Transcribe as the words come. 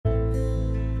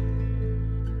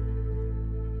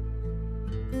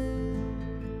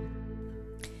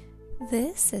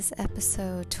This is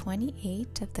episode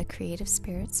 28 of the Creative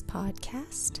Spirits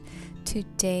podcast.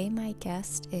 Today, my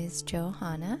guest is Jo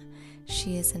Hana.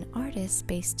 She is an artist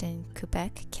based in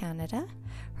Quebec, Canada.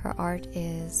 Her art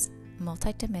is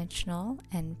multidimensional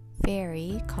and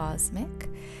very cosmic.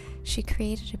 She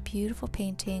created a beautiful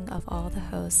painting of all the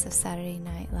hosts of Saturday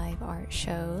Night Live art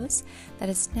shows that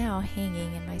is now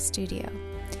hanging in my studio.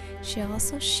 She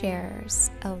also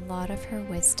shares a lot of her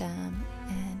wisdom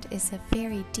and is a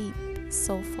very deep,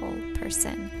 soulful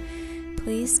person.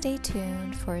 Please stay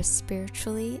tuned for a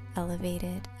spiritually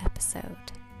elevated episode.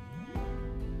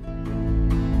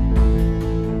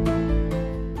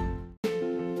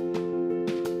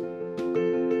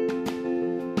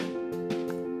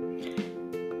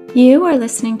 You are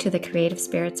listening to the Creative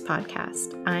Spirits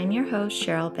podcast. I'm your host,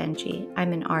 Cheryl Benji.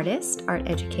 I'm an artist, art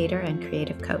educator, and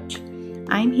creative coach.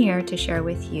 I'm here to share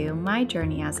with you my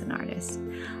journey as an artist.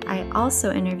 I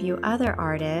also interview other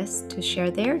artists to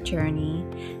share their journey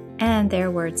and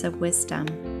their words of wisdom.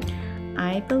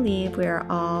 I believe we are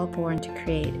all born to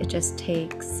create. It just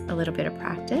takes a little bit of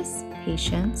practice,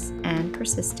 patience, and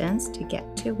persistence to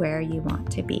get to where you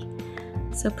want to be.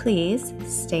 So please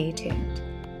stay tuned.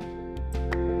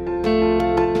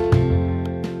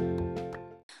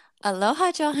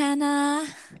 Aloha, Jo Hana.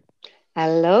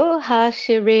 Aloha,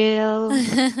 Cheryl.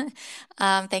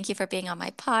 Thank you for being on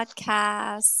my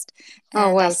podcast.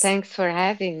 Oh, well, thanks for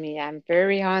having me. I'm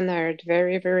very honored,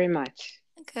 very, very much.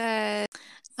 Good.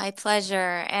 My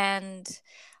pleasure. And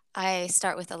I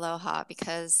start with aloha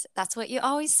because that's what you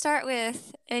always start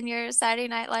with in your Saturday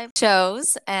Night Live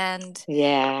shows. And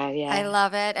yeah. I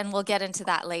love it. And we'll get into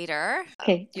that later,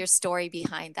 Okay. Your story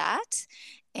behind that.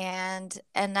 And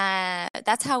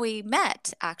that's how we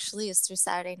met, actually, is through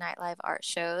Saturday Night Live art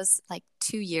shows like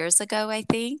 2 years ago, I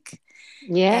think.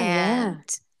 Yeah.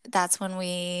 That's when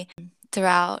we,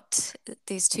 throughout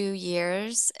these 2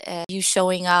 years, you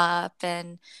showing up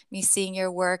and me seeing your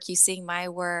work, you seeing my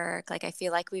work, like I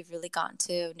feel like we've really gotten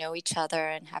to know each other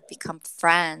and have become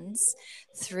friends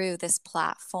through this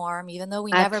platform, even though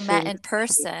we never met in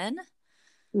person.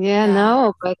 Yeah,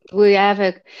 no, but we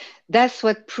have that's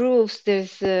what proves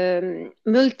there's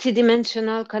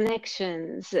multidimensional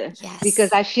connections. Yes.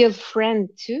 Because I feel friend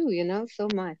too, so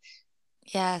much.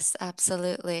 Yes,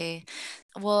 absolutely.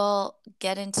 We'll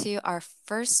get into our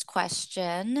first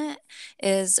question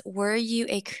is, were you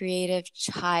a creative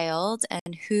child,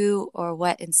 and who or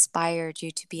what inspired you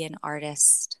to be an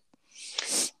artist?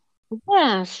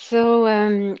 Yeah, so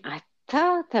I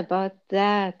thought about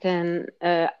that, and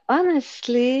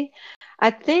honestly, I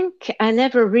think I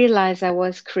never realized I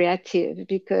was creative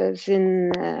because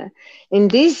in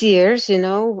these years,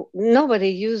 nobody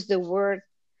used the word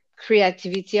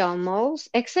creativity almost,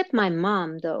 except my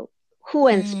mom, though, who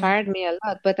inspired me a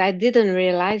lot, but I didn't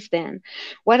realize then.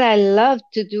 What I loved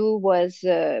to do was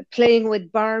playing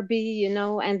with Barbie,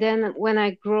 and then when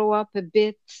I grow up a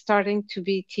bit, starting to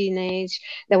be teenage,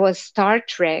 there was Star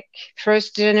Trek,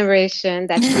 first generation,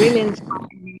 that really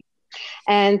inspired me.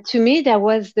 And to me, that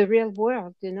was the real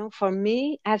world, for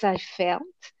me, as I felt.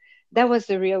 That was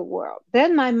the real world.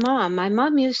 Then my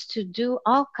mom used to do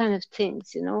all kind of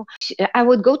things, I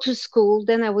would go to school,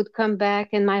 then I would come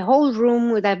back, and my whole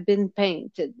room would have been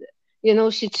painted.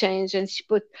 She changed and she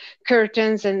put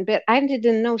curtains but I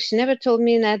didn't know. She never told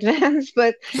me in advance,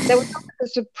 but that was a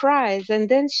surprise. And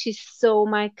then she sew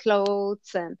my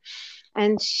clothes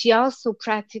and she also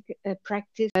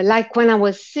practiced. Like when I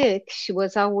was sick, she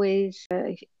was always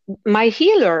my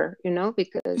healer,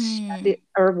 because she had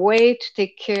her way to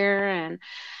take care. And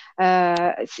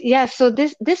so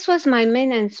this was my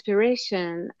main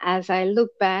inspiration as I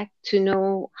look back to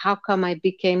know how come I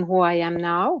became who I am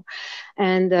now.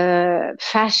 And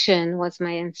fashion was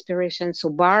my inspiration. So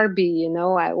Barbie,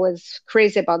 I was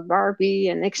crazy about Barbie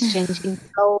and exchanging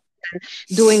clothes and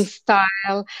doing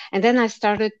style. And then I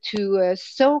started to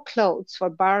sew clothes for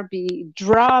Barbie,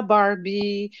 draw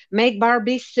Barbie, make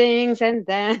Barbie sings and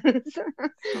dance.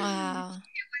 Wow.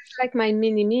 Like my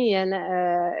mini me, and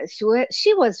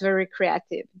she was very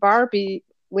creative. Barbie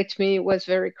with me was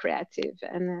very creative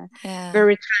and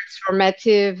very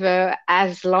transformative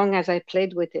as long as I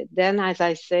played with it. Then, as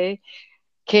I say,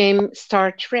 came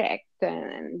Star Trek,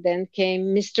 and then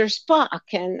came Mr.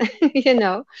 Spock, and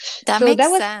that so makes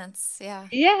sense.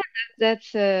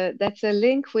 That's a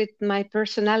link with my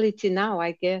personality now,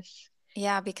 I guess.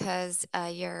 Yeah, because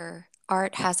your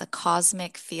art has a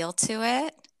cosmic feel to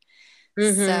it.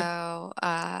 Mm-hmm. So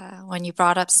when you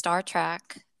brought up Star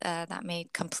Trek, that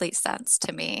made complete sense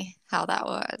to me, how that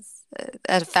was. It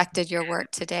affected your work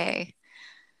today.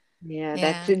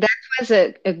 That was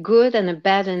a good and a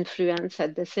bad influence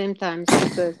at the same time,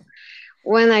 because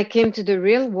when I came to the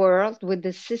real world with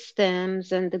the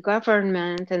systems and the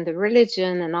government and the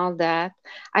religion and all that,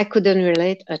 I couldn't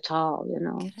relate at all, you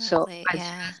know. Couldn't So relate. I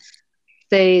Yeah.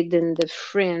 stayed in the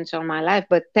fringe all my life.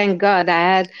 But thank God I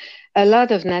had a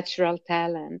lot of natural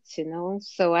talents, you know.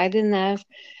 So I didn't have,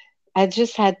 I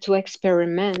just had to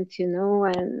experiment, you know,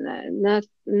 and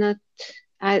not,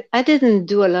 I didn't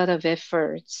do a lot of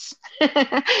efforts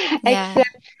Yeah. except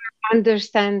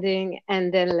understanding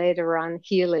and then later on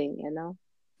healing, you know.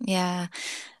 Yeah.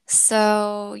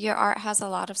 So your art has a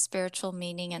lot of spiritual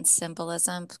meaning and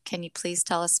symbolism. Can you please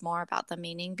tell us more about the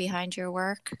meaning behind your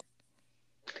work?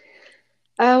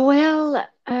 Well,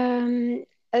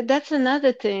 that's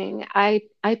another thing. I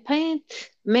paint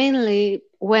mainly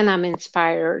when I'm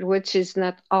inspired, which is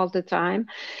not all the time,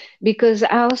 because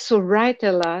I also write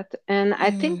a lot, and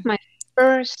I think Mm. my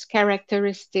first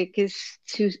characteristic is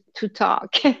to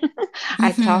talk.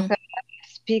 I talk, Mm-hmm. I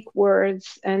speak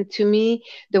words, and to me,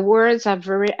 the words are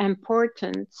very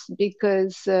important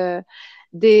because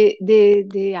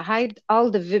they hide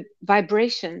all the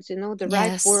vibrations. You know, the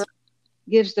right word Yes.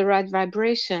 gives the right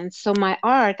vibration. So my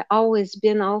art always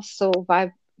been also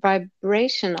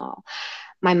vibrational.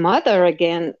 My mother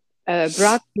again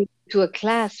brought me to a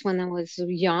class when I was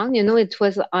young. You know, it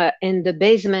was in the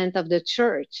basement of the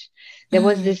church. There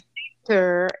was Mm. this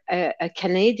painter, a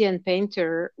Canadian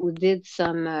painter, who did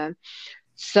some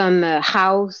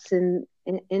house in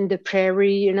the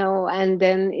prairie. You know, and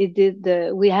then it did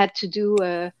the. We had to do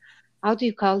a, how do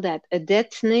you call that? A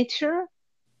death nature,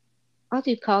 how do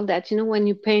you call that? You know, when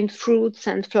you paint fruits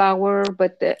and flower,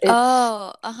 but it's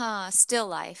Oh, uh-huh. Still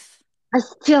life. a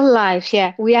still life.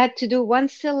 Yeah, we had to do one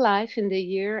still life in the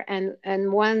year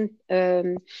and one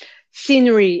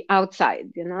scenery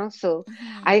outside. You know, so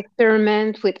Mm-hmm. I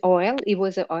experiment with oil. He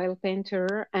was an oil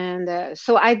painter, and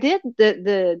so I did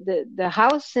the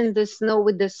house in the snow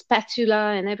with the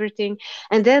spatula and everything.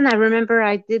 And then I remember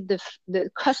I did the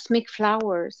cosmic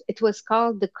flowers. It was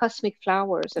called the cosmic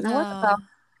flowers, and I was about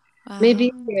Oh,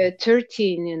 maybe wow.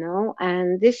 13, you know,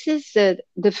 and this is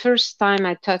the first time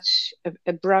I touch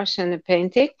a brush and a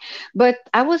painting, but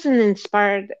I wasn't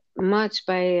inspired much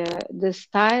by the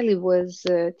style he was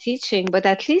teaching, but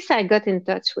at least I got in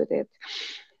touch with it.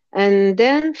 And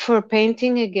then for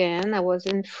painting again, I was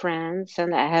in France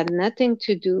and I had nothing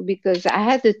to do because I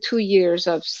had the 2 years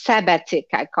of sabbatic,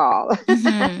 I call.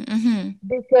 Mm-hmm. Mm-hmm.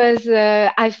 Because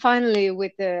I finally,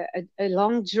 with a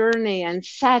long journey and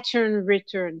Saturn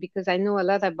return, because I know a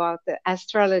lot about the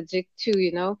astrology too,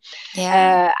 you know,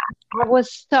 Yeah. uh, I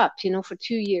was stopped, you know, for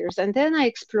 2 years. And then I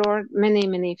explored many,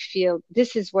 many fields.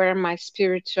 This is where my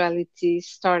spirituality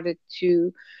started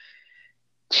to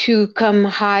come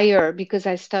higher because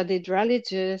I studied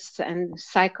religious and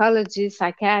psychology,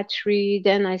 psychiatry.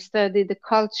 Then I studied the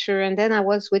culture, and then I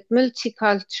was with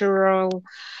multicultural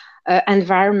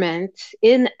environment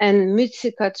in and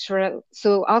multicultural,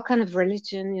 so all kind of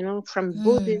religion, you know, from Mm.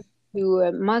 Buddhist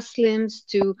to Muslims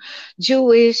to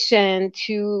Jewish and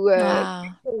to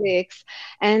Wow. Catholics,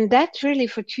 and that really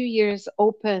for 2 years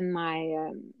opened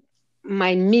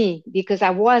my me, because I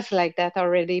was like that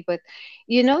already. But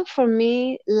you know, for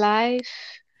me, life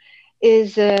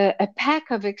is a pack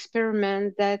of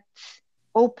experiment that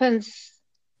opens,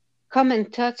 come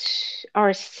and touch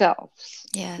ourselves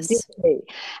Yes. deeply.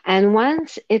 And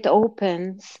once it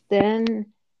opens, then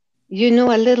you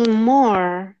know a little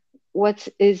more what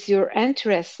is your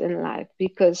interest in life.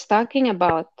 Because talking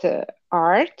about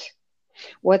art,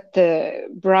 what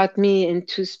brought me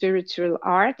into spiritual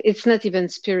art, it's not even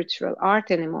spiritual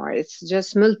art anymore. It's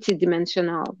just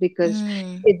multidimensional because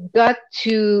Mm. it got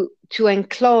to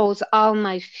enclose all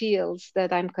my fields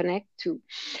that I'm connected to.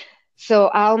 So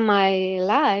all my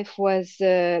life was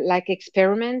like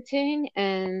experimenting,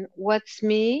 and what's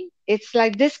me? It's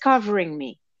like discovering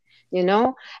me, you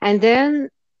know. And then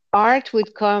art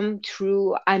would come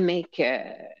through. I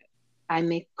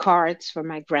make cards for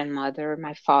my grandmother,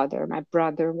 my father, my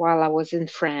brother while I was in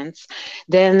France.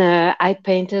 Then I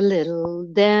paint a little.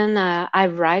 Then I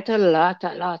write a lot,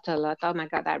 a lot, a lot. Oh my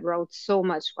God, I wrote so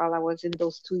much while I was in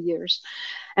those 2 years.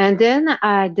 And then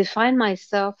I define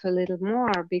myself a little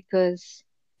more because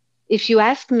if you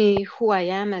ask me who I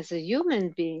am as a human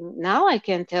being, now I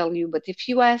can tell you. But if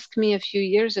you asked me a few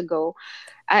years ago,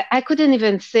 I couldn't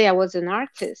even say I was an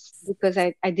artist because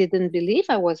I didn't believe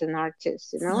I was an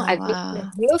artist. You know, Oh, I just wow. kept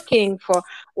looking for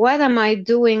what am I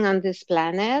doing on this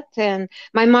planet. And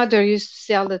my mother used to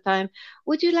say all the time,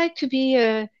 "Would you like to be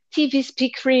a TV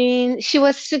speaker?" She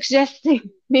was suggesting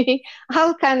me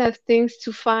all kind of things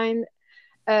to find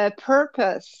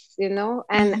purpose, you know,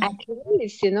 and at Mm-hmm.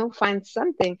 least, you know, find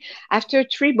something. After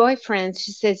three boyfriends,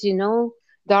 she says, you know,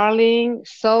 darling,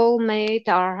 soulmate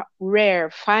are rare.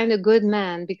 Find a good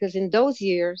man, because in those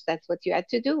years, that's what you had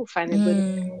to do: find a good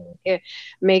Mm. man,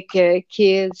 make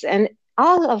kids, and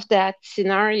all of that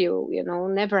scenario,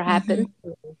 never happened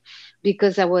Mhm.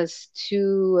 because I was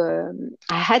too.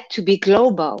 I had to be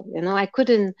global. I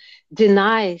couldn't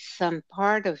deny some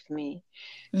part of me.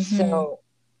 Mhm. So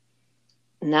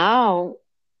now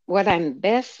what I'm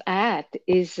best at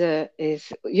is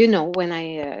when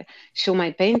I show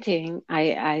my painting,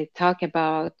 I talk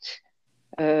about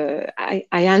I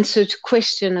answer to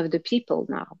question of the people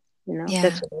now. Yeah.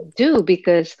 That's what I do,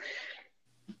 because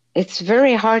it's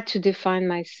very hard to define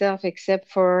myself except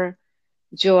for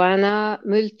Jo Hana,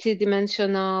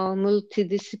 multidimensional,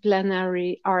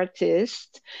 multidisciplinary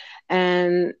artist.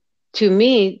 And to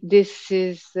me, this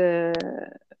is,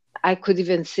 I could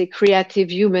even say, creative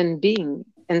human being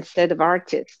instead of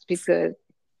artist, because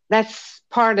that's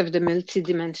part of the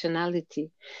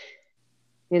multidimensionality,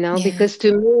 Yeah. because to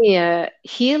me,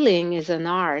 healing is an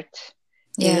art.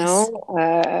 you know Yes.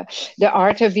 uh, the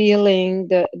art of healing,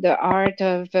 the art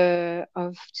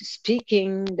of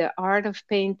speaking, the art of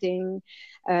painting.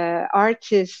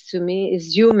 Artist to me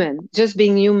is human, just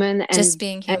being human, Just and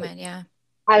being human. Yeah.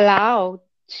 allowed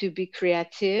to be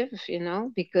creative,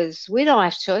 because we don't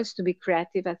have choice to be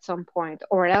creative at some point,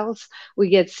 or else we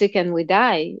get sick and we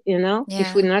die, if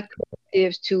we're Yeah. not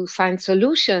creative to find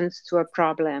solutions to a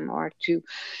problem, or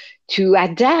to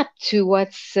adapt to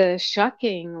what's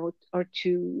shocking, or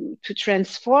to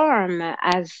transform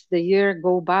as the year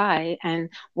go by and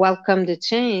welcome the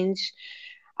change.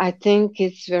 I think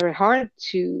it's very hard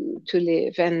to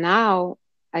live. And now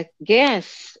I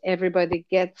guess everybody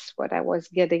gets what I was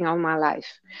getting all my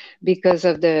life, because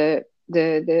of the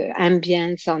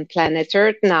ambience on planet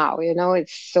Earth now.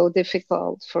 It's so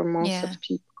difficult for most of Yeah.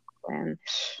 people. And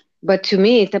but to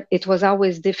me, it was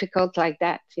always difficult like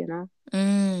that.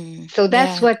 Mm. So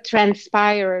that's Yeah. what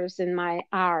transpires in my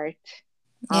art,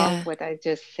 all Yeah. what I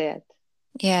just said.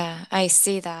 Yeah. I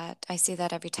see that. I see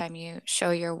that every time you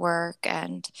show your work,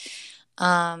 and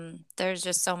there's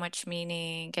just so much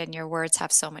meaning, and your words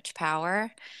have so much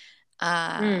power.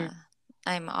 Uh, Mm.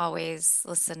 I'm always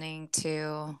listening to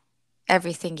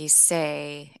everything you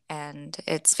say, and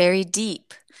it's very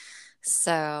deep.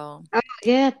 So, Oh,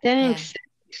 yeah, yeah. thanks.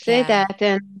 Say Yeah. that.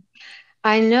 And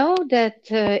I know that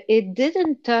it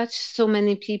didn't touch so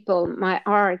many people, my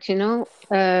art,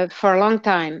 for a long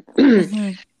time.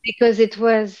 Hmm. Because it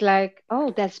was like, oh,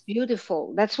 that's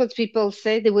beautiful. That's what people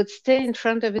say. They would stay in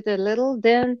front of it a little.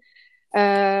 Then,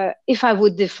 if I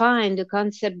would define the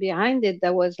concept behind it,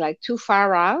 that was like too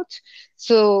far out.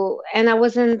 So, and I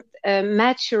wasn't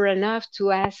mature enough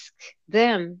to ask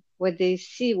them what they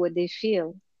see, what they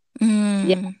feel.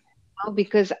 Yeah, Mm.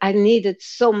 because I needed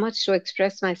so much to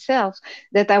express myself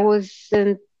that I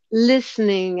wasn't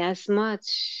listening as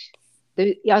much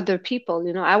the other people.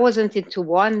 I wasn't into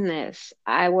oneness.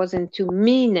 I was into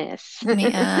meanness.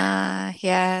 Me,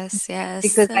 yes,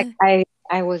 Because yes.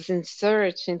 I was in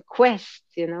search, in quest,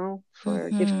 for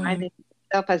Hmm. defining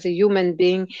myself as a human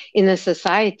being in a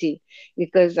society,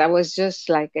 because I was just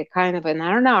like a kind of an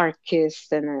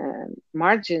anarchist and a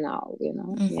marginal.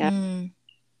 Yeah, Hmm.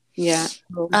 yeah.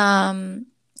 So, Um,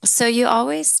 so you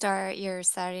always start your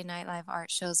Saturday Night Live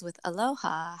art shows with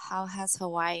Aloha. How has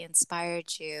Hawaii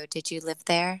inspired you? Did you live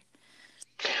there?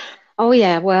 oh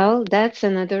yeah, well, that's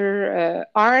another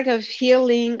art of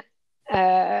healing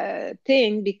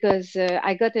thing, because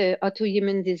I got a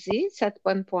autoimmune disease at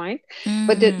one point,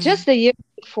 but Mm. just the year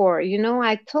before,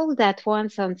 I told that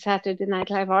once on Saturday Night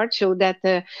Live art show that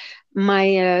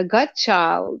my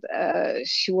godchild,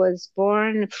 she was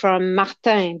born from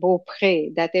Martin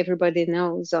Beaupré, that everybody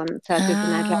knows on Saturday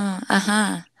Night Live. Ah,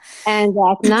 uh-huh. And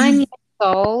at 9 years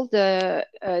old,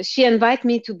 she invited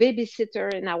me to babysit her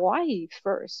in Hawaii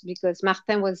first, because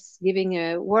Martin was giving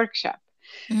a workshop.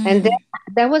 And then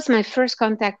Mm. that was my first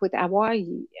contact with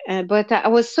Hawaii. But I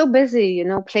was so busy,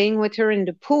 playing with her in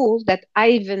the pool, that I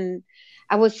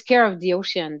was scared of the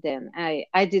ocean then.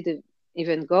 I didn't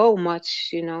even go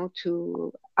much,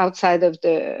 to outside of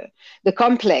the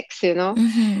complex.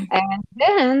 Mm-hmm. And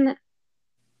then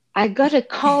I got a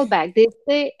call back. They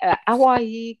say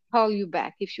Hawaii call you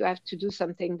back if you have to do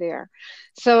something there.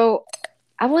 So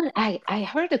I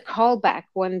heard a call back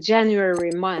one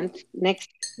January month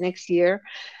next year,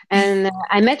 and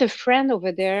I met a friend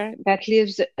over there that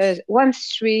lives one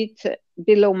street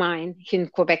below mine in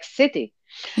Quebec City.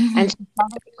 And Mm-hmm. she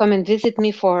wanted to come and visit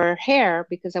me for her hair,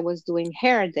 because I was doing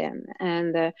hair then.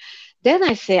 And then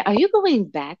I say, "Are you going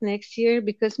back next year?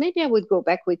 Because maybe I would go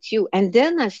back with you." And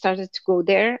then I started to go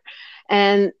there.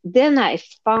 And then I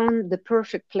found the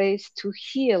perfect place to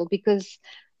heal, because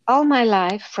all my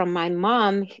life, from my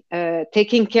mom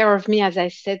taking care of me, as I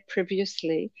said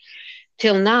previously,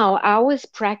 till now, I always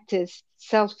practiced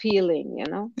self healing,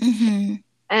 Mm-hmm.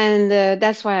 and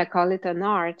that's why I call it an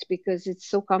art, because it's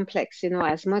so complex,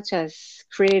 as much as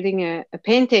creating a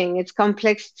painting, it's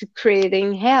complex to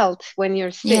creating health when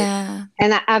you're sick. Yeah.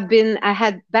 And I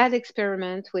had bad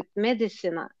experiment with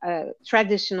medicine,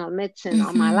 traditional medicine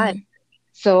all my life. Mm-hmm.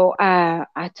 So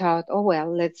I thought, oh well,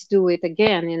 let's do it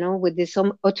again. With this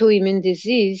autoimmune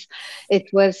disease,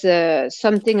 it was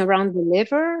something around the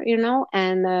liver,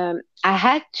 and I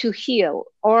had to heal,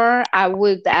 or I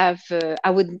would have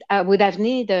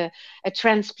need a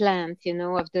transplant,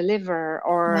 of the liver,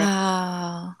 or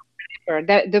Wow.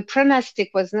 the pronostic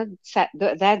was not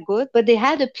that good, but they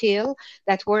had a pill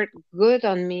that worked good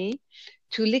on me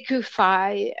to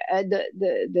liquefy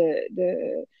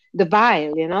the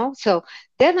bile, So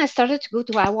then I started to go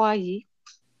to Hawaii,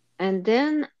 and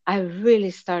then I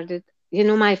really started.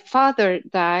 My father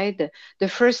died the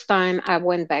first time I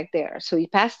went back there, so he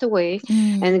passed away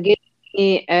Mm. and gave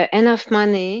me enough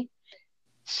money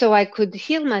so I could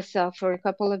heal myself for a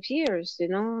couple of years,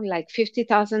 like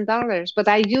 $50,000. But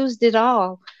I used it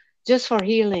all just for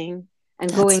healing and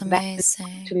That's going back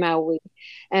to amazing. Maui.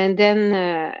 And then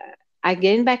I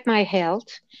gained back my health.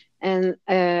 And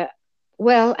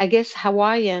well, I guess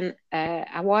Hawaii,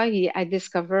 I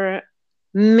discover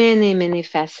many, many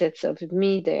facets of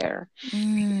me there.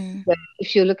 Mm. But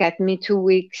if you look at me 2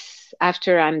 weeks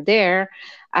after I'm there,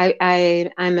 I'm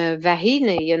a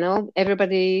Vahine,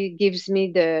 Everybody gives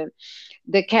me the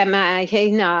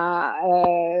Kamahena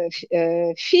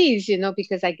fees,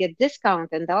 because I get discount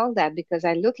and all that because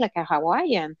I look like a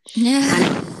Hawaiian.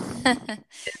 I'm Yeah.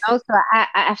 also I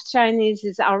have Chinese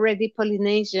is already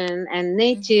Polynesian and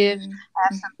native. Mm-hmm. I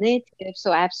have some native,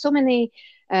 so I have so many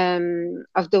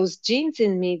of those genes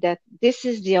in me that this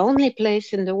is the only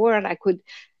place in the world I could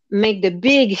make the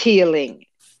big healing.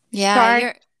 Yeah,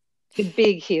 Start the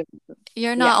big healing.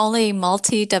 you're Yeah. not only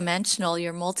multi-dimensional,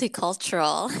 you're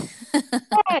multicultural.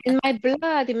 Yeah, in my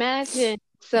blood, imagine.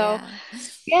 So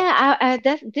Yeah.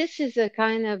 yeah, this is a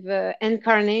kind of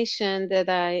incarnation that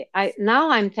I now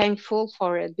I'm thankful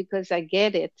for it because I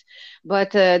get it,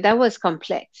 but that was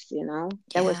complex,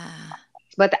 that was. Yeah.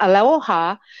 But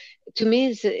aloha to me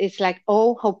it's like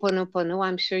oh hoponopono.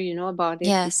 I'm sure you know about it. We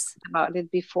Yes. talked about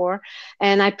it before,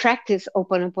 and I practiced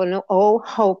hoponopono, oh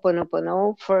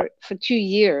hoponopono, for 2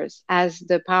 years as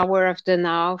the power of the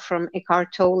now from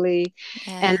Eckhart Tolle,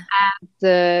 and Yeah.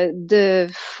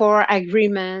 the four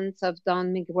agreements of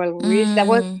Don Miguel Ruiz. That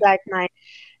was Mm. like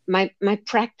my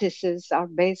practices are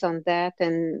based on that.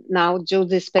 And now Joe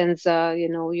Dispenza,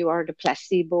 you are the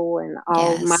placebo and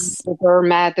all my Yes. over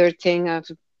matter thing of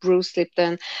Bruce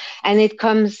Lipton, and it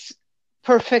comes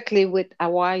perfectly with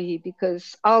Hawaii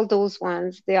because all those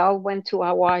ones they all went to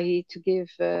Hawaii to give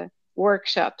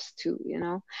workshops too,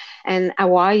 and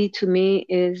Hawaii to me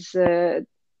is the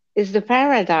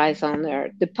paradise on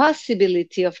earth, the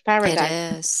possibility of It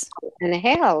paradise is. and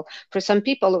hell. For some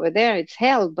people over there, it's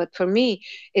hell, but for me,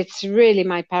 it's really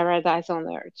my paradise on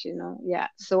earth, Yeah.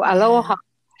 So aloha,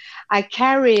 Yeah. I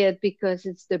carry it because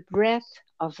it's the breath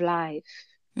of life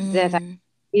that I Mm.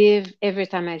 give every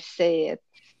time I say it,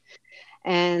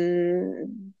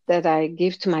 and that I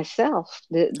give to myself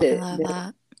I love the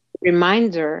that.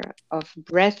 reminder of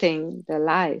breathing the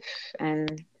life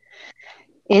and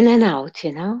in and out,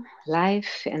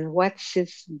 life and what's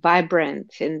is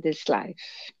vibrant in this life.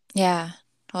 Yeah.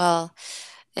 Well,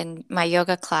 in my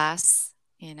yoga class,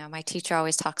 my teacher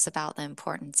always talks about the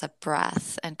importance of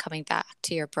breath and coming back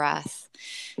to your breath,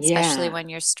 especially Yeah. when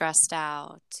you're stressed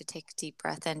out, to take a deep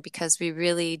breath in because we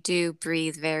really do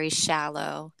breathe very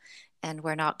shallow and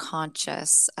we're not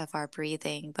conscious of our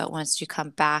breathing. But once you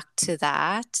come back to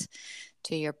that,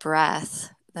 to your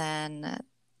breath, then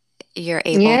you're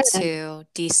able Yeah. to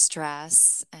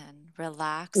de-stress and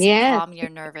relax and Yes. calm your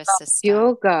nervous system.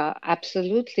 Yoga,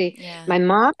 absolutely. Yeah. My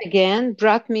mom again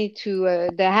brought me to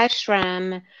the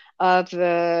ashram of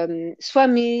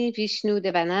Swami Vishnu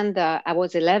Devananda. I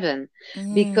was 11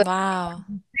 Mm, because wow.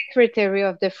 secretary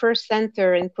of the first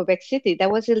center in Quebec City. That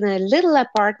was in a little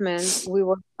apartment. We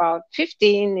were about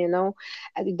 15,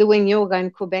 doing yoga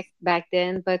in Quebec back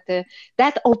then. But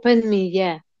that opened me,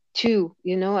 yeah, too,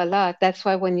 a lot. That's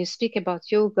why when you speak about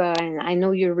yoga, and I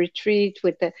know your retreat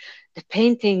with the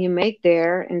painting you make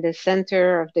there in the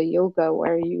center of the yoga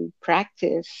where you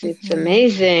practice, it's Hmm.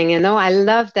 amazing. I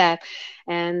love that.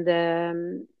 And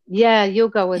yeah,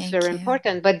 yoga was very Thank you.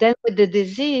 important. But then with the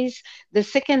disease, the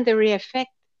secondary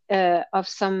effect of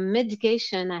some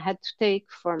medication I had to take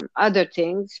from other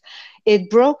things, it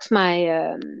broke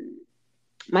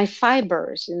my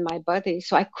fibers in my body.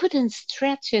 So I couldn't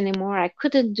stretch anymore. I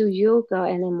couldn't do yoga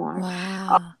anymore.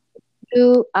 Wow.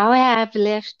 All I have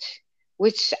left,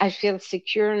 which I feel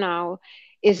secure now,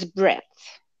 is breath,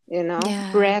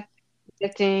 Yeah. breath,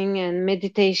 breathing and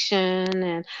meditation.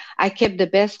 And I kept the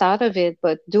best out of it,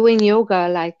 but doing yoga,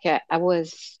 like I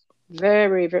was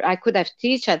very, I could have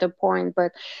teach at a point,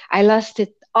 but I lost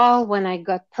it all when I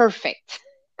got perfect.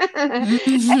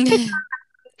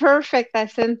 Perfect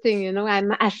at something,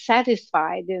 I'm as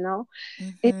satisfied.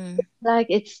 It's Mm-hmm. like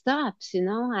it stops.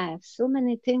 I have so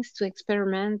many things to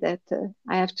experiment that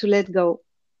I have to let go.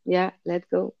 Yeah, let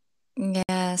go.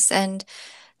 Yes. And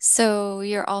so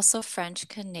you're also French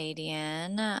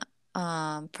Canadian,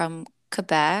 from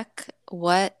Quebec.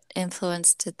 What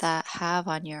influence did that have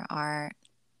on your art?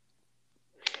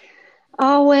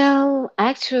 Oh, well,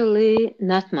 actually,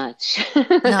 not much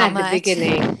Not at the much.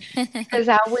 beginning. Because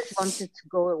I always wanted to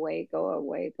go away, go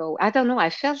away, go. I don't know. I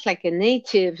felt like a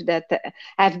native that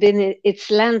have been its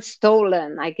land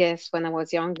stolen, I guess, when I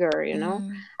was younger. Mm,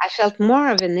 I felt more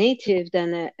of a native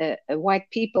than a white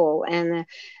people. And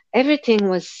everything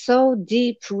was so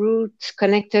deep root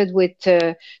connected with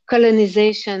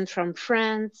colonization from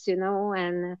France,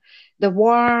 and the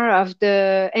war of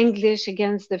the English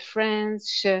against the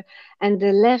French, and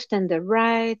the left and the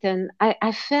right. And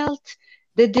I felt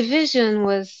the division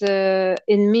was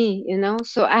in me.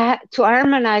 So to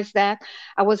harmonize that,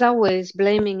 I was always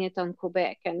blaming it on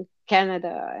Quebec and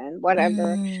Canada and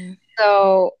whatever. mm.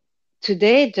 So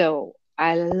today, though,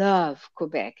 I love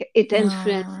Quebec. It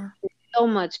influences Aw. me so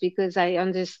much because I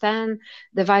understand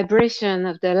the vibration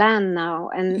of the land now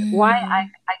and why Mm,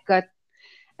 I got.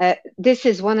 This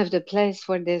is one of the places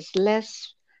where there's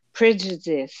less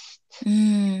prejudice.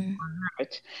 mm.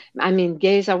 I mean,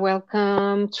 gays are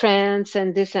welcome, trans,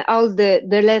 and this, and all the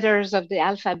letters of the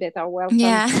alphabet are welcome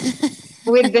Yeah.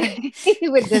 with the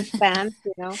with the stamp.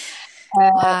 Even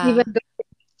Wow. though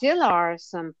there still are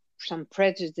some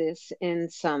prejudice in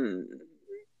some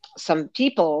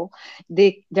people,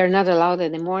 they're not allowed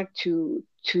anymore to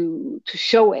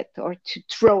show it or to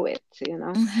throw it.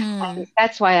 Mm-hmm. And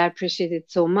that's why I appreciate it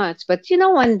so much. But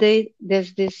one day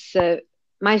there's this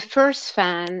my first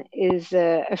fan is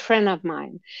a friend of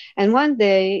mine, and one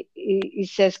day he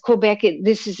says, Quebec,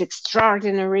 this is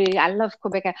extraordinary, I love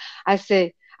Quebec. I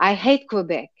say, I hate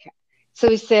Quebec. So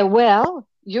he said, well,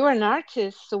 you're an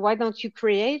artist, so why don't you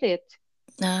create it?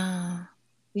 Oh,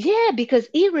 Yeah, because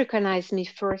he recognized me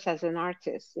first as an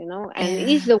artist, and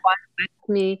he's yeah. the one who asked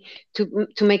me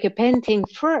to make a painting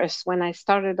first when I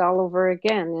started all over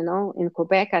again. In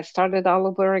Quebec, I started all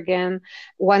over again,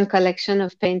 one collection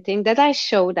of painting that I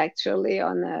showed actually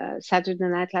on Saturday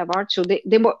Night Live art show.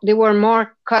 They were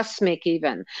more cosmic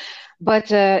even, but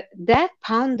that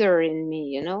pounder in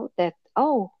me, that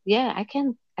yeah, I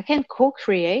can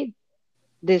co-create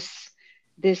this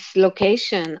this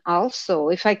location also.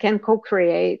 If I can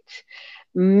co-create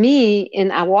me in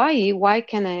Hawaii, why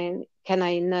can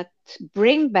I not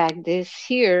bring back this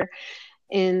here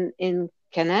in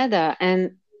Canada?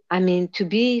 And I mean, to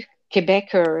be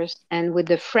Quebecers and with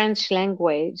the French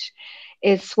language,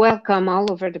 it's welcome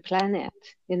all over the planet.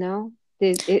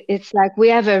 It's like we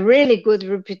have a really good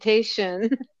reputation.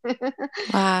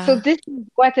 So Wow. this is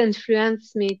what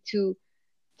influenced me to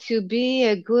be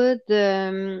a good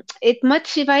it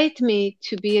motivates me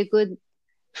to be a good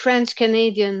French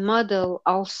Canadian model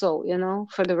also,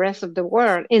 for the rest of the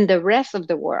world, in the rest of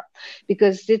the world,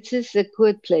 because this is a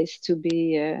good place to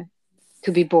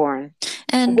be born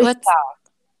And with.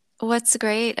 what's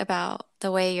great about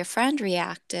the way your friend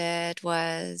reacted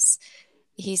was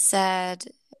he said,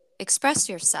 express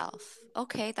yourself.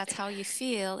 Okay, that's how you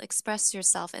feel. Express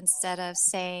yourself instead of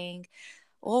saying,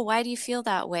 oh, why do you feel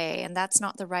that way? And that's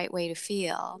not the right way to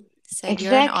feel. He said,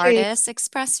 you're an Exactly. artist,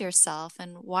 express yourself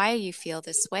and why you feel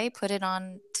this way, put it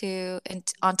onto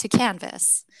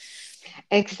canvas.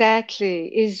 Exactly.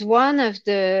 Is one of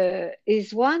the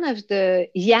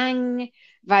yang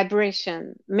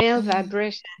vibration, male Mm.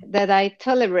 vibration that I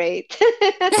tolerate.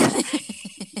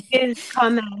 Is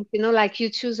comment, like you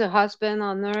choose a husband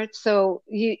on earth, so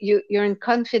you're in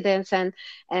confidence, and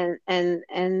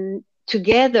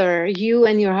together, you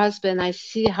and your husband, I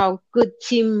see how good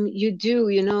team you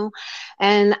do.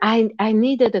 And I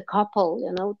needed a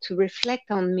couple, to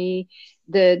reflect on me,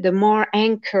 the more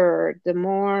anchored, the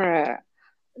more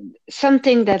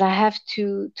something that I have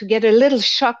to get a little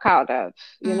shock out of,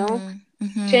 Mm,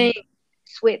 mm-hmm. change,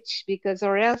 switch, because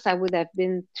or else I would have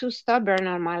been too stubborn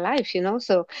on my life.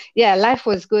 So yeah, life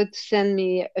was good to send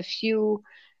me a few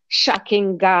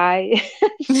shocking guy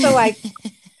so I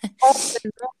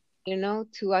open.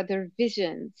 to other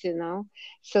visions,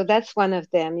 So that's one of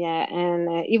them, yeah.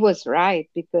 And he was right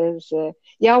because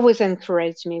he always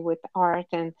encouraged me with art.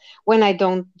 And when I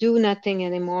don't do nothing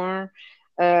anymore,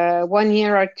 1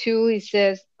 year or two, he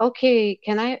says, "Okay,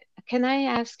 can I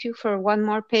ask you for one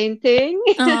more painting?"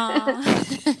 Aw.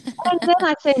 And then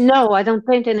I say, "No, I don't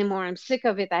paint anymore. I'm sick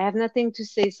of it. I have nothing to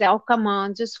say." Say, "Oh, come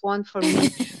on, just one for me."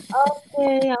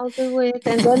 Okay, I'll do it.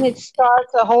 And then it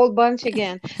starts a whole bunch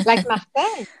again. Like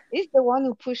Martin is the one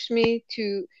who pushed me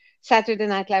to Saturday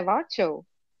Night Live art show.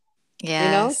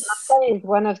 Yes. Martin is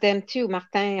one of them too.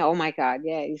 Martin, oh my God,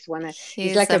 yeah, he's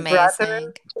He's like a brother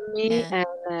amazing. to me. Yeah.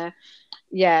 And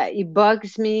yeah, he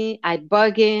bugs me, I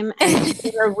bug him, and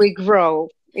together we grow.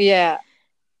 Yeah.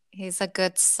 He's a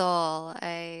good soul.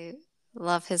 I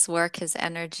love his work, his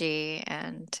energy,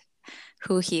 and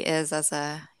who he is as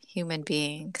a human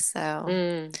being. So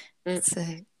Mm, mm. it's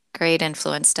a great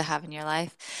influence to have in your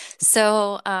life.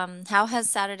 So, how has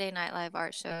Saturday Night Live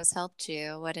art shows helped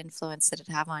you? What influence did it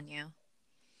have on you?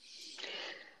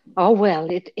 Oh, well,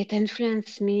 it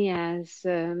influenced me as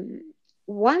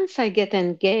once I get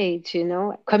engaged,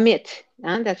 commit.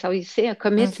 Huh? That's how you say a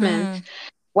commitment. Mm-hmm.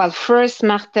 Well, first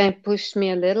Martin pushed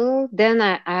me a little, then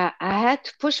I had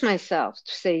to push myself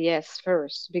to say yes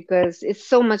first because it's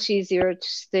so much easier to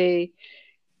stay,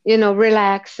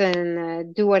 relax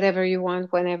and do whatever you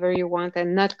want whenever you want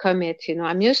and not commit.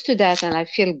 I'm used to that and I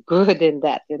feel good in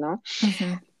that.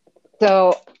 Mm-hmm.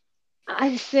 So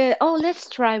I said, "Oh, let's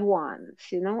try once."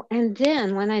 And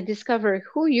then when I discovered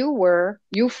who you were,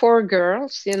 you four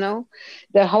girls,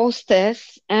 the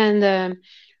hostess, and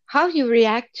how you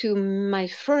react to my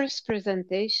first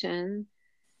presentation,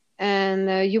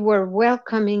 and you were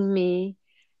welcoming me,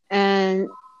 and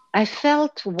I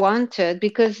felt wanted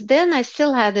because then I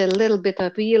still had a little bit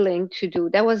of healing to do.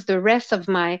 That was the rest of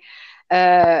my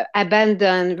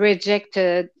abandoned,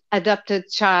 rejected, adopted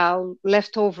child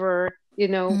leftover,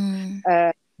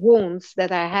 Mm. wounds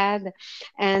that I had.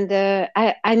 And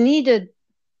I needed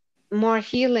more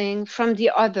healing from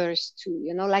the others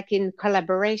too, like in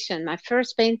collaboration. My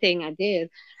first painting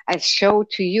I showed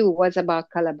to you was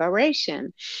about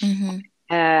collaboration. Mm-hmm.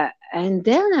 And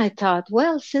then I thought,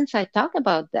 well, since I talk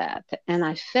about that and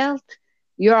I felt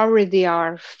you already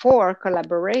are for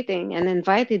collaborating and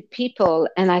invited people,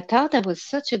 and I thought that was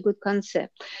such a good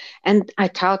concept. And I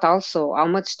thought also, how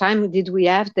much time did we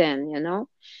have then?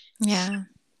 Yeah.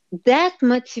 That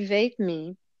motivated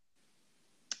me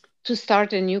to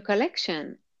start a new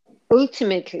collection.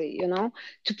 Ultimately,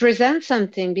 to present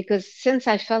something because since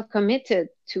I felt committed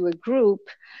to a group,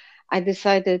 I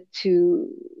decided to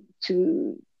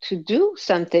do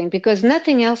something because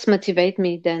nothing else motivates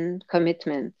me than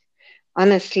commitment.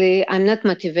 Honestly, I'm not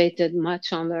motivated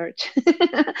much on earth,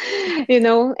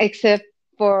 except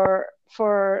for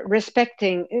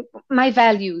respecting my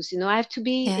values. I have to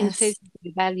be in favor Yes. of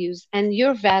the values and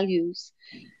your values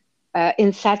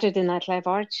in Saturday Night Live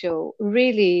art show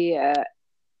really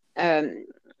um,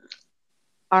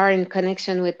 are in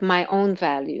connection with my own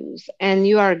values. And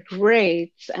you are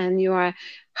great and you are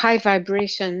high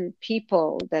vibration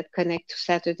people that connect to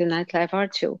Saturday Night Live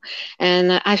art show.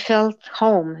 And I felt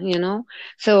home.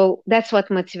 So that's what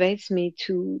motivates me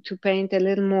to paint a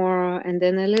little more and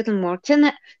then a little more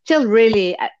till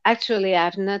really actually I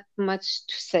have not much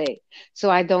to say. So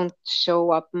I don't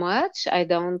show up much. I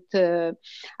don't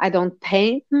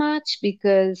paint much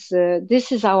because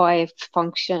this is how I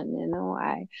function.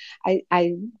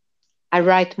 I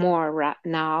write more right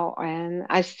now, and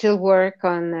I still work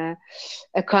on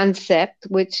a concept,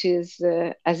 which is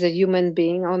as a human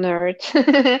being on Earth,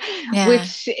 Yeah.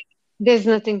 which there's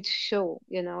nothing to show,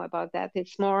 about that.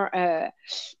 It's more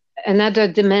another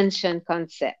dimension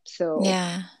concept. So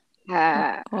Yeah.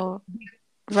 uh, Oh,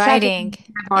 Saturday writing.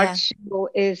 Night Art Yeah. Show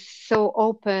is so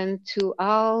open to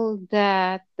all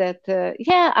that.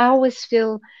 Yeah, I always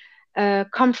feel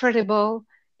comfortable,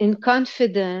 in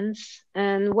confidence,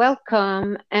 and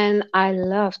welcome. And I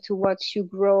love to watch you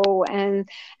grow and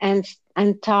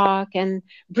and talk and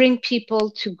bring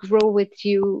people to grow with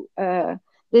you.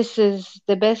 This is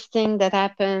the best thing that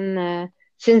happened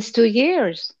since 2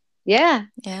 years. Yeah.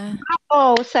 Yeah.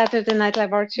 Oh, Saturday Night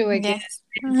Live Art Show again.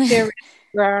 Yes.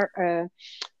 Seriously,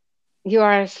 you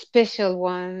are a special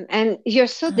one, and you're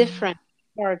so different.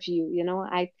 Four of you,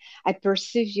 I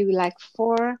perceive you like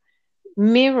four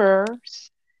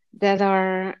mirrors that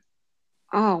are,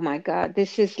 oh my God,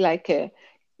 this is like in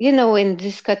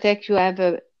discotheque you have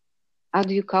a, how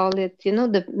do you call it,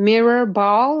 the mirror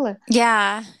ball.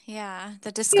 Yeah. Yeah.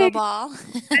 The disco ball.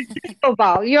 Disco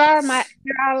ball, you are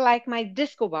like my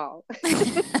disco ball.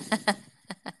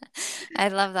 I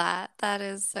love that. That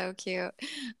is so cute.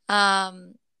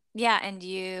 Um, Yeah, and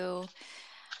you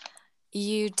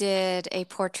did a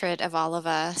portrait of all of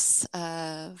us,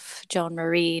 of Joan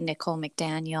Marie, Nicole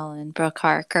McDaniel, and Brooke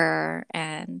Harker,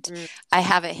 and Mm. I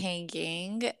have it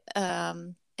hanging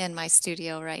in my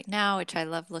studio right now, which I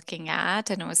love looking at,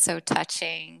 and it was so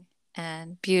touching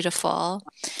and beautiful,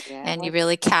 Yeah, it and you was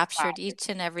really captured fun. each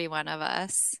and every one of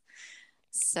us.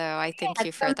 So I thank At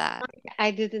you for some that. point,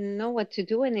 I didn't know what to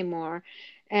do anymore,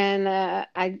 and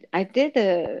I did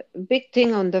a big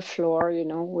thing on the floor,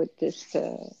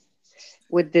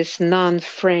 with this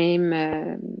non-frame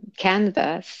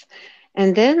canvas.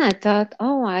 And then I thought,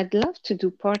 oh, I'd love to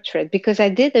do portrait because I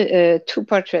did two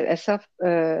portrait. I saw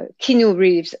Keanu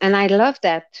Reeves, and I love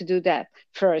that to do that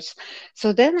first.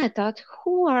 So then I thought,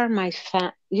 who are my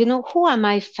fan? Who are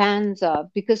my fans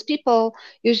of? Because people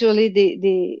usually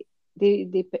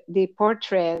they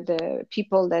portray the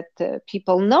people that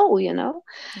people know,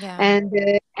 Yeah.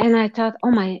 and I thought,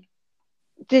 oh my,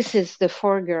 this is the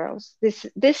four girls.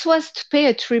 This was to pay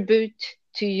a tribute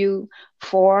to you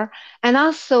four, and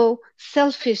also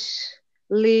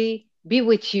selfishly be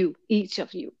with you, each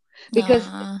of you, because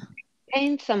Aw,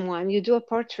 paint someone, you do a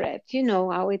portrait, you know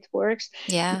how it works.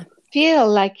 yeah. Feel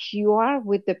like you are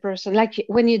with the person, like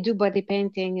when you do body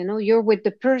painting, you're with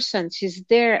the person, she's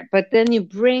there, but then you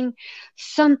bring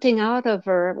something out of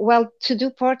her. Well, to do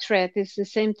portrait is the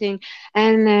same thing,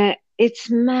 and it's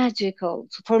magical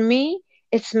for me.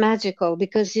 It's magical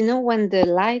because when the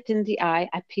light in the eye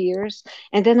appears,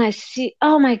 and then I see,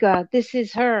 oh my god, this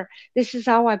is her, this is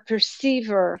how I perceive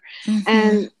her, Mm-hmm.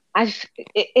 and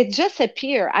it just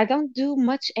appear. I don't do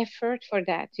much effort for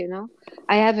that.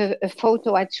 I have a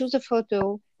photo. I choose a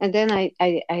photo, and then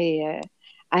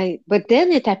but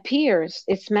then it appears.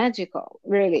 It's magical,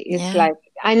 really. It's Yeah. like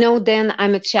I know. Then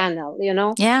I'm a channel.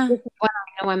 Yeah. This is when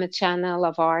I know I'm a channel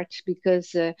of art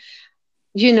because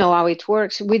you know how it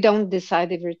works. We don't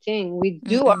decide everything. We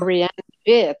do Mm-mm. orient a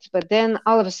bit, but then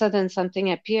all of a sudden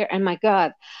something appear, and my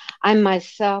God, I'm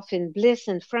myself in bliss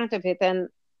in front of it, and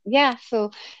yeah.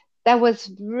 So that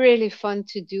was really fun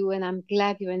to do, and I'm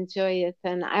glad you enjoy it.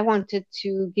 And I wanted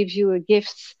to give you a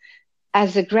gift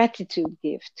as a gratitude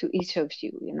gift to each of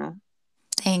you.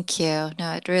 Thank you.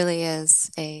 No, it really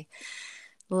is a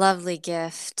lovely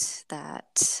gift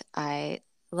that I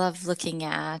love looking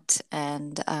at,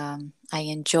 and I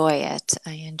enjoy it.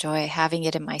 I enjoy having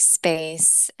it in my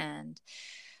space, and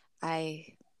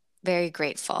I very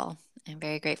grateful. I'm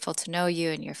very grateful to know you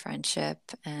and your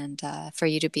friendship, and for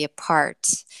you to be a part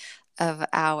of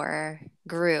our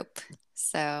group.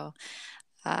 So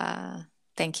uh,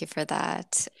 thank you for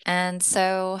that. And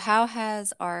so, how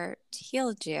has art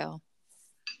healed you?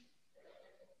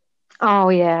 Oh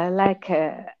yeah, like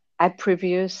I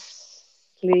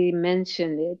previously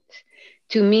mentioned it.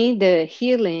 To me, the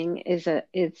healing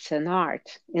it's an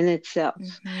art in itself,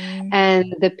 Hmm. and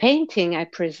the painting I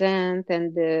present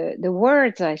and the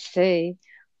words I say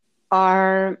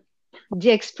are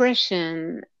the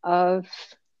expression of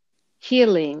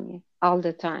healing all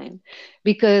the time,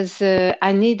 because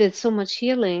I needed so much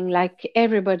healing, like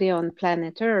everybody on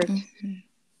planet Earth, Hmm.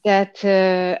 that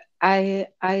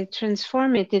I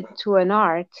transform it into an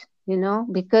art,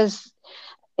 because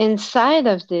inside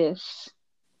of this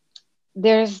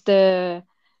there's the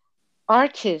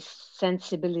artist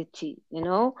sensibility,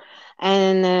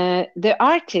 and the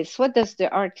artist. What does the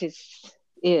artist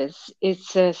is?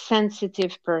 It's a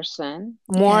sensitive person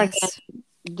more Yes.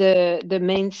 the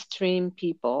mainstream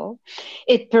people.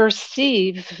 It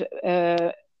perceive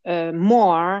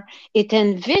more, it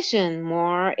envision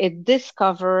more, it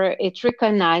discover, it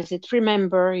recognize, it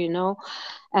remember.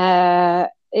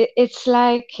 It's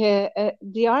like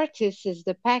the artist is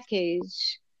the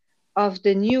package of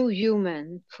the new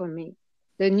human for me.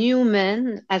 The new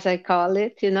man, as I call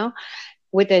it,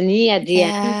 with an E at the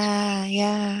end. Yeah.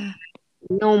 Yeah.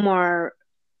 No more,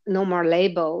 no more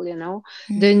label. The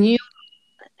Mm. new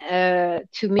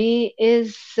to me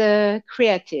is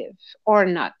creative or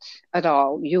not at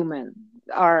all human,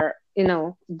 or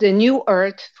the new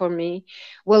earth for me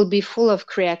will be full of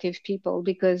creative people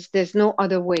because there's no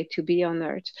other way to be on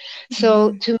earth.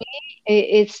 So Hmm. to me,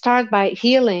 it starts by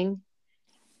healing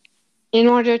in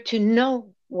order to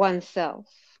know oneself,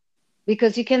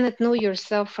 because you cannot know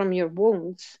yourself from your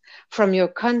wounds, from your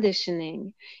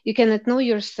conditioning. You cannot know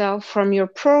yourself from your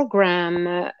program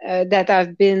that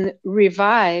have been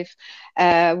revived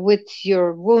with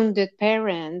your wounded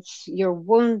parents, your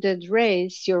wounded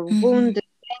race, your Hmm. wounded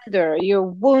gender, your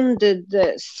wounded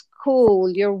school,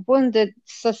 your wounded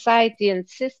society and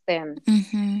system.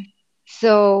 Hmm.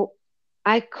 So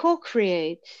I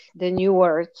co-create the new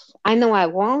words. I know I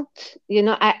won't,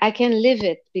 I can live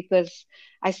it because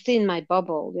I stay in my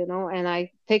bubble, and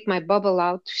I take my bubble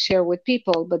out to share with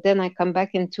people, but then I come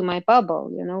back into my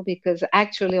bubble, because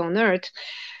actually on earth,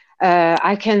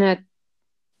 I cannot.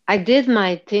 I did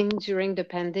my thing during the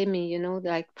pandemic,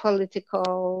 like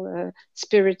political,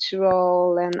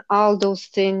 spiritual, and all those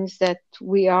things that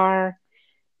we are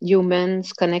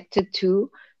humans connected to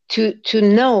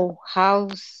know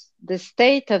how's the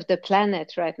state of the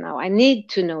planet right now. I need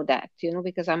to know that,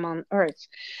 because I'm on Earth.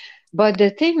 But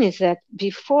the thing is that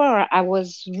before I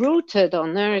was rooted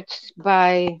on Earth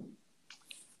by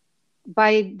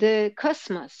the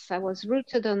cosmos. I was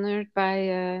rooted on Earth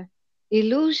by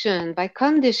illusion, by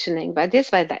conditioning, by this,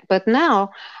 by that. But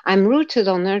now I'm rooted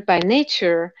on Earth by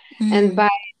nature and Mm. by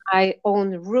my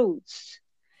own roots.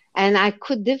 And I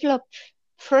could develop.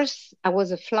 First, I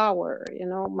was a flower,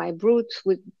 my roots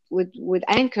would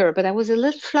anchor, but I was a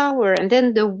little flower, and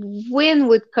then the wind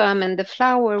would come, and the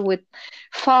flower would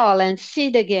fall and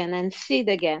seed again,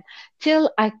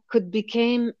 till I could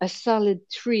become a solid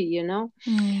tree.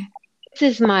 Mm. This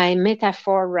is my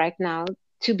metaphor right now,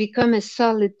 to become a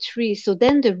solid tree. So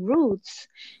then the roots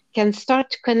can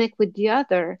start to connect with the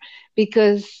other,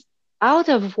 because out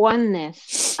of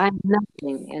oneness, I'm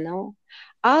nothing,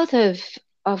 out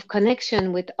of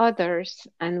connection with others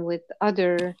and with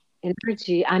other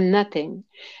energy, I'm nothing.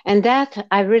 And that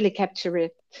I really capture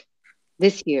it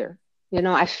this year.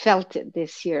 I felt it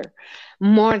this year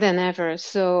more than ever.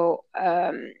 So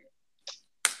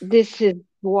this is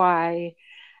why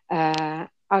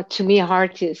to me,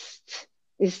 artist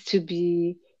is to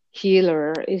be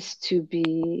healer, is to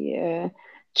be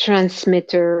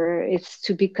transmitter, it's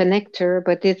to be connector,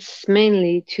 but it's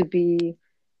mainly to be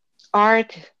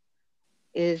art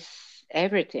is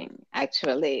everything.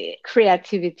 Actually,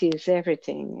 creativity is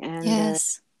everything, and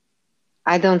Yes.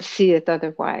 I don't see it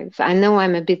otherwise. I know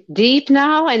I'm a bit deep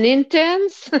now and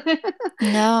intense.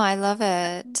 No, I love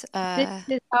it. This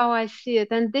is how I see it,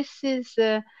 and this is.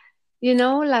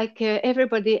 Like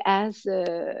everybody has,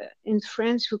 in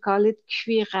French, we call it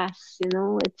cuirasse,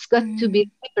 it's got to be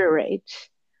Mm. liberate.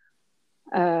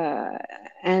 Uh,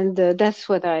 and that's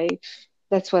what I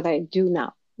do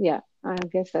now. Yeah, I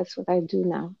guess that's what I do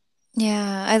now.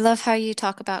 Yeah, I love how you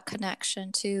talk about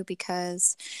connection too,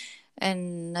 because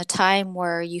in a time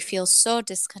where you feel so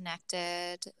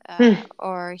disconnected, Hmm.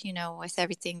 or, with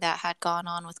everything that had gone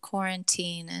on with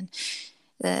quarantine, and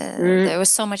Mm. there was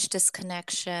so much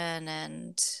disconnection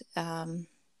and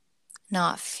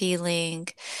not feeling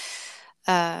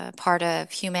part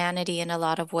of humanity in a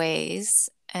lot of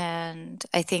ways. And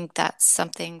I think that's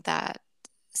something that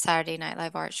Saturday Night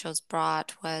Live art shows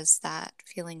brought, was that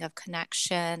feeling of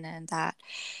connection, and that,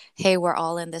 hey, we're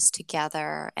all in this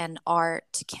together, and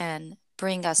art can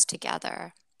bring us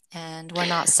together, and we're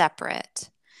not separate.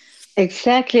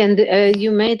 Exactly, and Yeah.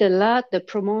 you made a lot the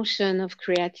promotion of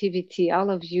creativity, all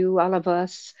of you, all of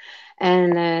us,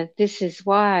 and this is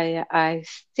why I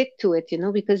stick to it,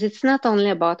 because it's not only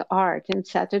about art in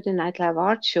Saturday Night Live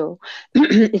art show.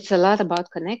 It's a lot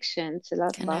about connection, it's a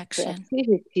lot about Connection.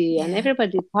 creativity, and Yeah.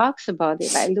 everybody talks about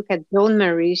it. I look at Joan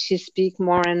Marie; she speaks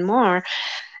more and more,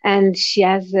 and she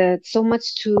has so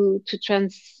much to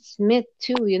transmit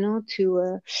too,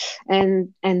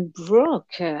 and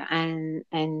Brooke,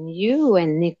 and you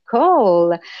and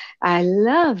Nicole. I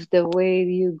love the way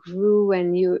you grew,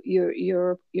 and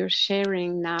you're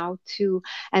sharing now too,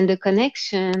 and the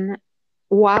connection.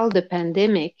 While the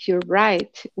pandemic, you're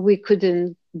right, we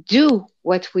couldn't do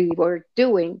what we were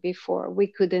doing before. We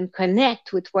couldn't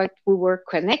connect with what we were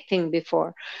connecting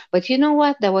before. But you know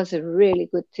what? That was a really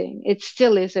good thing. It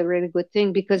still is a really good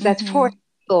thing, because that Mm-hmm. forced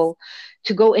people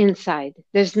to go inside.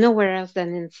 There's nowhere else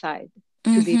than inside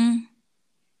to be. Mm-hmm.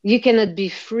 You cannot be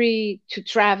free to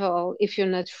travel if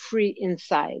you're not free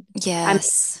inside. I mean,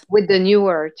 Yes. with the new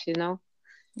earth,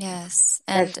 Yes.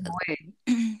 that's And the way.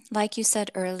 like you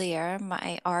said earlier,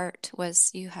 my art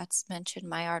was, you had mentioned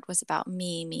my art was about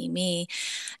me, me, me.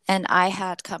 And I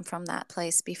had come from that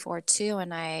place before too.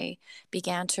 And I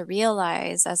began to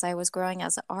realize as I was growing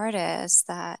as an artist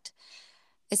that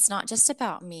it's not just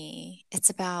about me, it's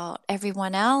about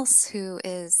everyone else who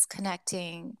is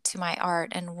connecting to my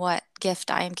art, and what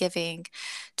gift I am giving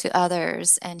to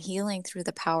others, and healing through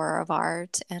the power of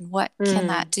art. And what can Mm.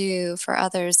 that do for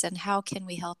others? And how can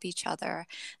we help each other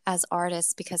as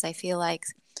artists? Because I feel like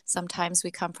sometimes we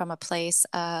come from a place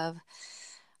of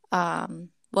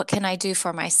what can I do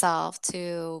for myself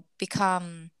to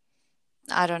become,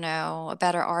 I don't know, a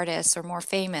better artist, or more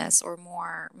famous, or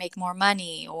more, make more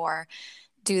money, or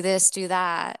do this, do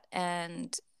that.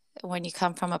 And when you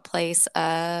come from a place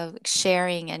of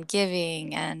sharing and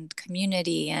giving and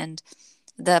community, and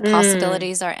the Mm.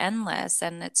 possibilities are endless.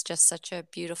 And it's just such a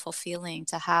beautiful feeling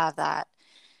to have that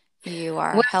you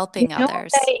are Well, you helping know what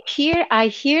others. I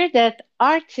hear that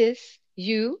artists,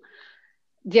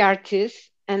 the artists,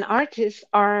 and artists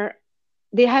are,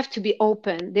 they have to be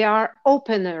open. They are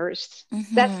openers.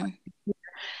 That's Mm-hmm.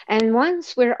 And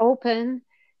once we're open,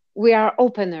 we are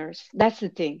openers. That's the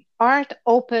thing. Art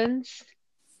opens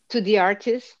to the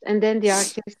artist, and then the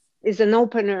artist is an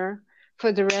opener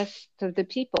for the rest of the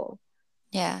people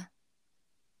Yeah.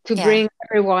 to Yeah. bring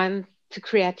everyone to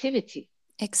creativity.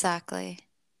 Exactly.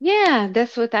 Yeah,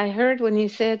 that's what I heard when you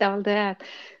said all that.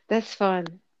 That's fun.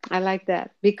 I like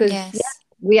that because yeah, Yes.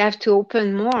 we have to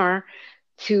open more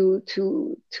to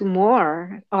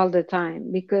more all the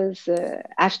time because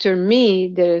after me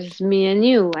there's me and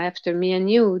you. After me and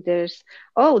you there's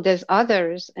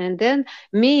others, and then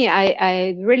me,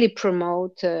 I really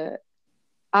promote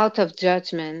out of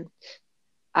judgment,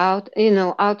 out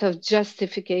of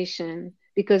justification,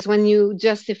 because when you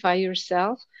justify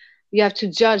yourself you have to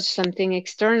judge something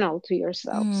external to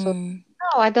yourself. So Mm.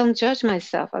 no, I don't judge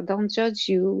myself, I don't judge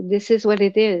you, this is what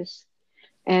it is.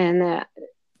 And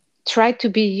try to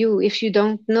be you. If you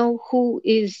don't know who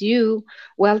is you,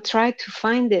 well, try to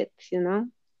find it.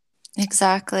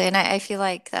 Exactly. And I feel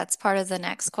like that's part of the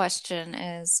next question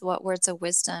is, what words of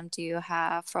wisdom do you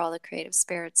have for all the creative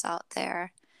spirits out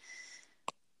there?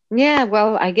 Yeah,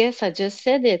 well, I guess I just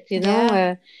said it.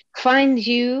 Yeah. Find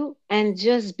you and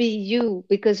just be you,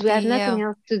 because we have Be nothing you.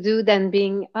 else to do than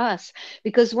being us.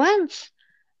 Because once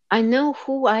I know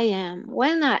who I am,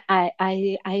 when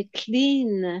I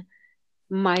clean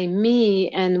my me,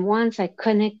 and once I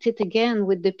connect it again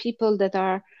with the people that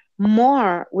are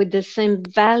more with the same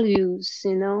values,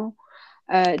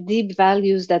 deep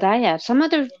values that I have. Some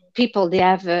other people, they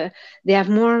have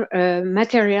more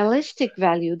materialistic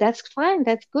value. That's fine,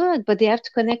 that's good, but they have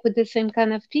to connect with the same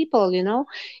kind of people.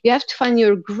 You have to find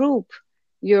your group,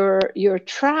 your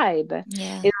tribe,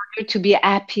 Yeah. in order to be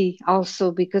happy.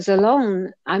 Also, because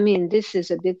alone, I mean, this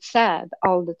is a bit sad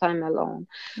all the time alone.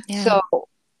 Yeah. So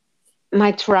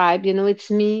my tribe, it's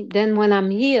me. Then when I'm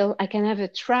healed, I can have a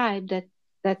tribe that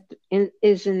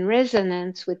is in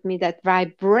resonance with me, that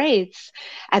vibrates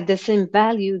at the same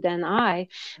value than I.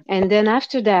 And then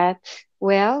after that,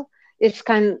 well, it's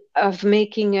kind of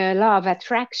making a law of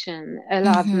attraction, a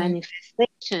law of Mm-hmm.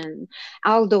 manifestation,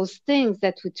 all those things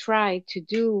that we try to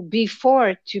do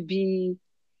before to be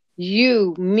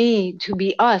you, me, to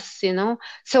be us.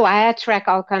 So I attract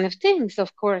all kind of things,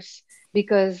 of course,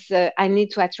 because I need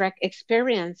to attract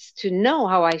experience to know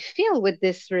how I feel with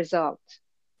this result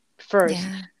first.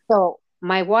 Yeah. So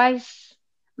my wise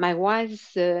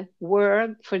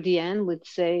word for the end would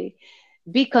say,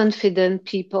 be confident,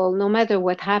 people. No matter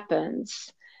what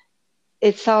happens,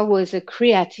 it's always a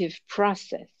creative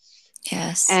process.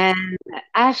 Yes. And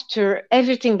after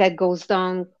everything that goes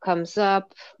down comes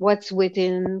up, what's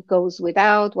within goes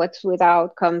without, what's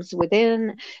without comes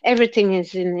within. Everything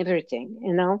is in everything.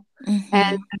 And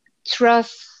Mm-hmm.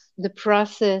 trust the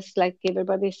process, like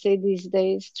everybody say these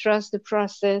days, trust the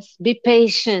process, be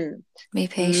patient, Be ma-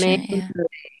 patient. Yeah.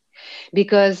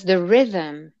 because the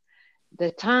rhythm,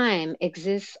 the time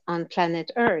exists on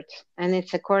planet Earth, and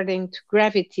it's according to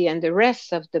gravity and the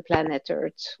rest of the planet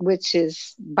Earth, which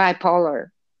is bipolar,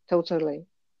 totally,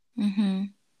 Mm-hmm.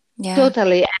 Yeah.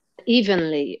 totally and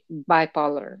evenly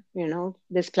bipolar.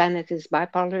 This planet is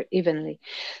bipolar evenly.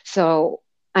 So,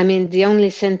 I mean, the only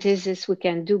synthesis we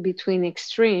can do between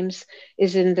extremes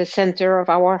is in the center of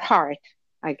our heart,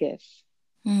 I guess.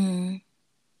 Mm.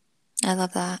 I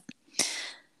love that.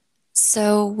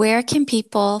 So, where can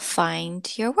people find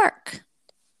your work?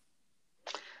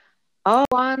 Oh,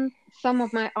 want some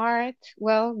of my art?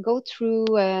 Well, go through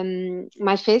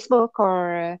my Facebook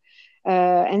or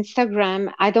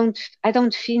Instagram. I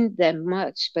don't feed them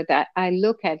much, but I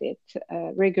look at it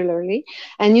regularly,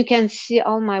 and you can see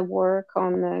all my work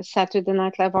on Saturday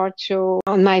Night Live Art Show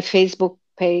on my Facebook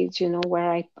page.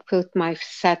 Where I put my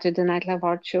Saturday Night Live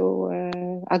Art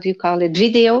Show. How do you call it?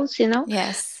 Videos.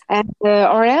 Yes. And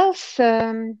or else.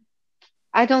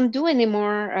 I don't do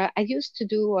anymore. I used to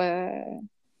do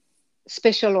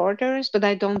special orders, but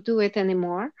I don't do it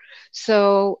anymore.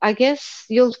 So I guess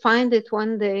you'll find it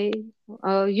one day.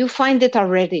 You find it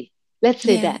already. Let's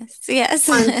say that. Yes. Yes.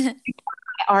 Find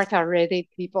my art already,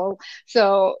 people.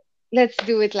 So let's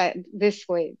do it like this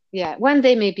way. Yeah. One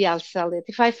day maybe I'll sell it.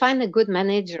 If I find a good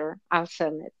manager, I'll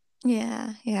sell it.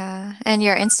 Yeah. Yeah. And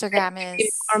your Instagram Be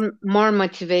is. more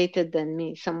motivated than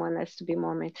me. Someone has to be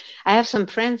more. I have some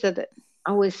friends that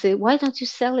I always say, why don't you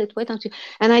sell it? Why don't you?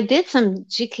 And I did some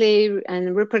G-clay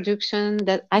and reproduction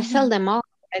that I sell Mm-hmm. them all.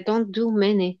 I don't do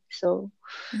many. So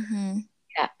Mm-hmm.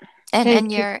 yeah, And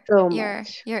thank you so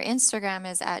much. your Instagram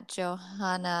is at Jo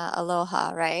Hana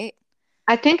Aloha, right?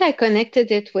 I think I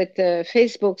connected it with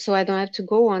Facebook, so I don't have to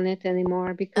go on it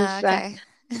anymore because Okay.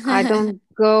 I don't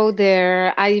go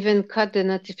there. I even cut the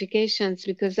notifications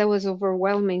because that was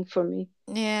overwhelming for me.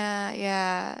 Yeah,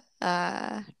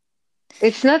 yeah.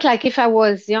 It's not like if I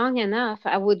was young enough,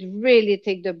 I would really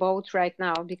take the boat right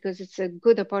now because it's a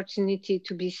good opportunity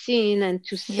to be seen and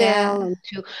to sell Yeah. and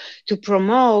to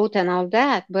promote and all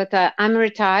that. But I'm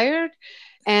retired,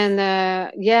 and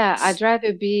yeah, I'd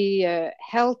rather be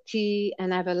healthy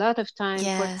and have a lot of time for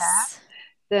that Yes.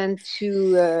 than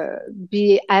to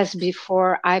be as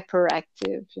before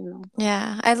hyperactive. You know.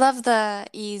 Yeah. I love the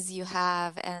ease you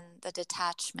have and the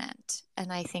detachment.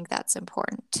 And I think that's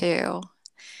important too,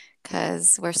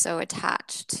 because we're so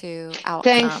attached to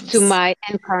Thanks to outcomes. my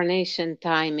incarnation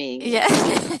timing, Yeah.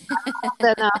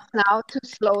 old enough now to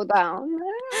slow down.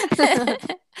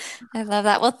 I love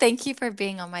that. Well, thank you for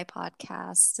being on my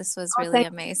podcast. This was Oh, really thank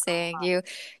amazing.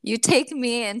 You take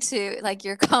me into like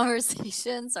your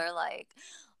conversations are like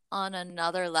on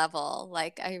another level.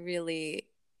 Like I really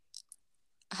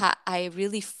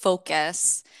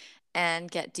focus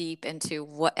and get deep into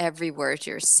what every word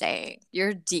you're saying.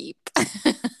 You're deep.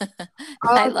 I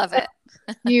Oh, love it.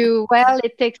 you. Well,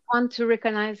 it takes one to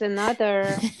recognize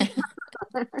another.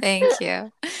 Thank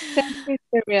you. Thank you,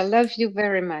 Sylvia. I love you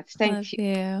very much. Love Thank you.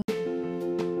 you.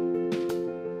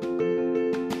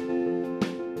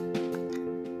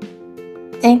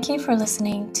 Thank you for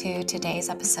listening to today's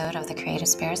episode of the Creative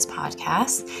Spirits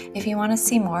Podcast. If you want to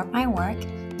see more of my work,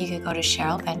 you can go to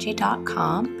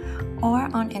CherylBenji.com or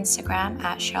on Instagram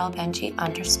at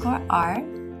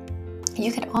CherylBenji_art.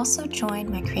 You could also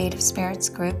join my Creative Spirits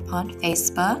group on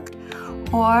Facebook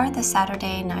or the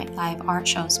Saturday Night Live Art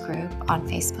Shows group on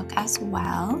Facebook as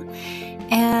well.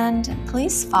 And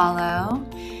please follow,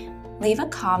 leave a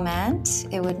comment.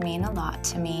 It would mean a lot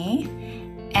to me.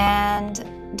 And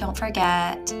don't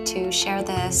forget to share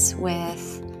this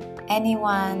with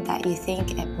anyone that you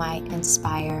think it might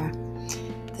inspire.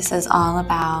 This is all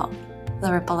about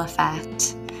the ripple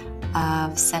effect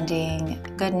of sending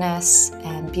goodness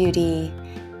and beauty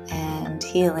and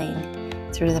healing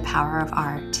through the power of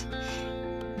art.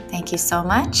 Thank you so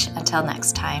much. Until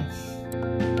next time.